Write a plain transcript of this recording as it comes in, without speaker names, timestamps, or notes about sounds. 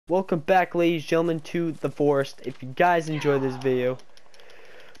Welcome back, ladies and gentlemen, to the forest. If you guys enjoy this video,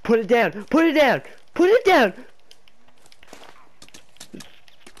 put it down, put it down, put it down.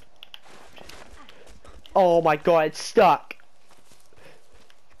 Oh my god, it's stuck.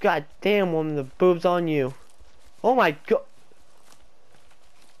 God damn, woman, the boob's on you. Oh my god.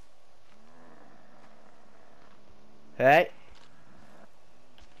 Hey.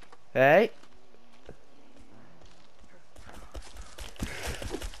 Hey.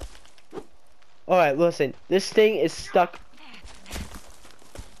 Alright, listen. This thing is stuck.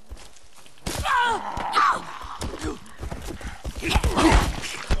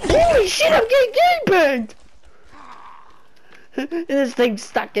 Holy shit, I'm getting gangbanged! This thing's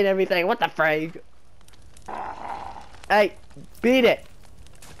stuck in everything. What the frig? Hey, beat it.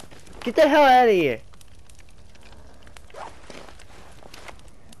 Get the hell out of here.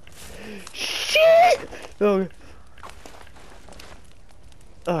 Shit! Oh.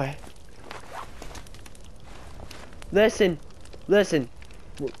 Alright. Listen,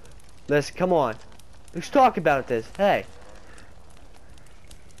 come on. Let's talk about this. Hey.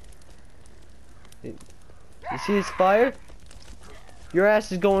 You see this fire? Your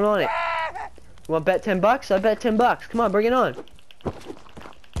ass is going on it. You want to bet 10 bucks? I bet 10 bucks. Come on, bring it on.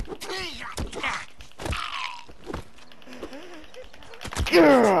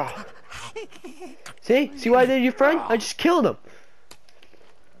 See what I did to your friend? I just killed him.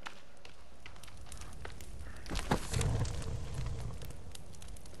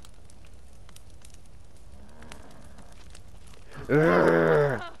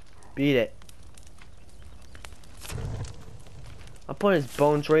 Beat it. I'll put his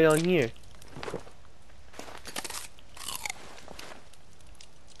bones right on here.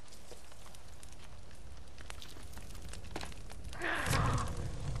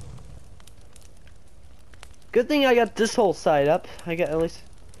 Good thing I got this whole side up. I got at least.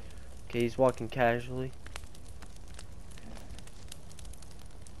 Okay, he's walking casually.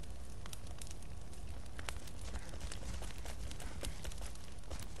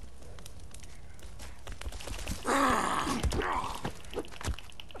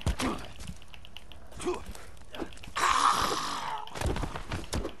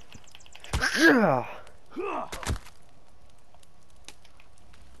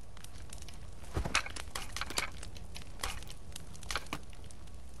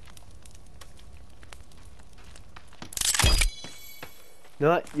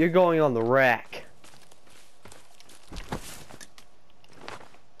 No, you're going on the rack.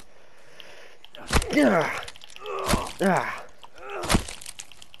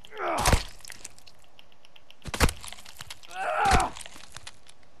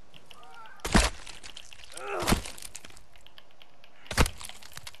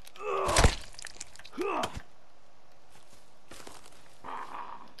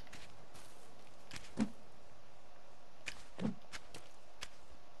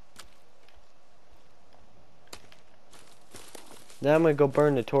 Now I'm gonna go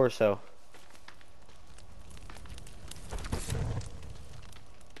burn the torso.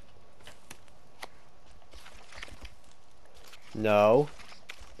 No.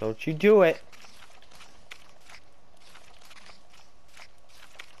 Don't you do it.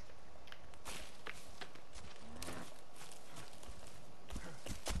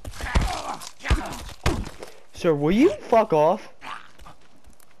 Sir, will you fuck off?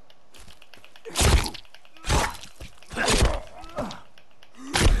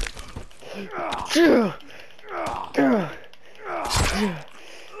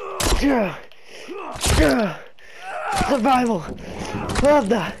 Survival of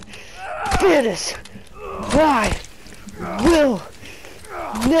the fittest. I will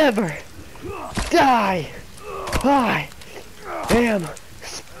never die. I am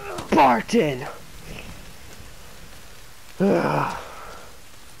Spartan.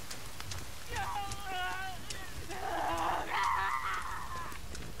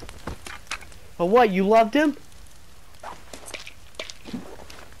 Oh, what? You loved him?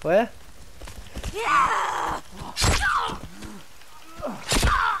 Where?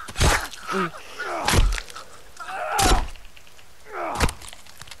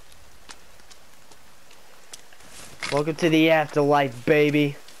 Welcome to the afterlife,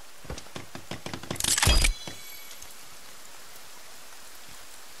 baby.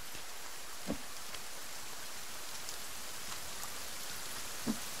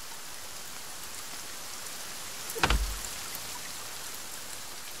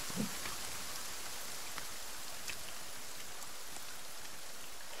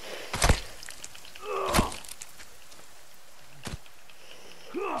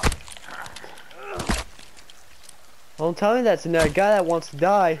 Don't tell me that's another guy that wants to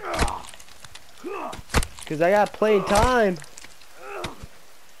die. Cause I got plenty of time.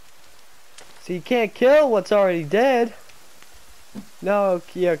 So you can't kill what's already dead. No,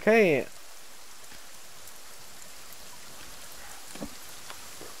 you can't.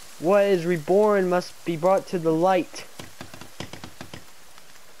 What is reborn must be brought to the light.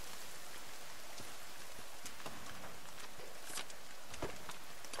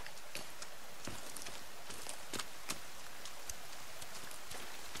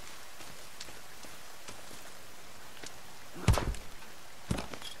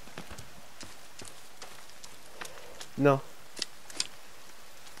 No.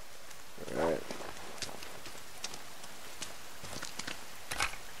 Alright.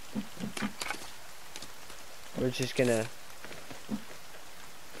 We're just gonna...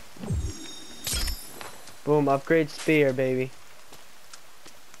 Boom, upgrade spear, baby.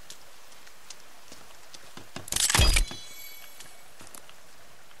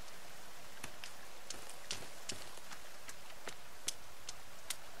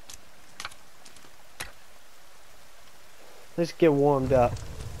 Let's get warmed up.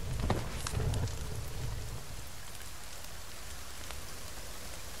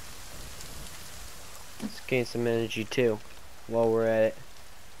 Let's gain some energy too while we're at it.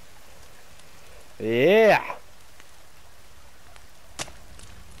 Yeah!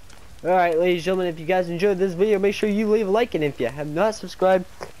 Alright, ladies and gentlemen, if you guys enjoyed this video, make sure you leave a like, and if you have not subscribed,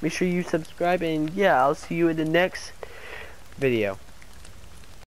 make sure you subscribe, and yeah, I'll see you in the next video.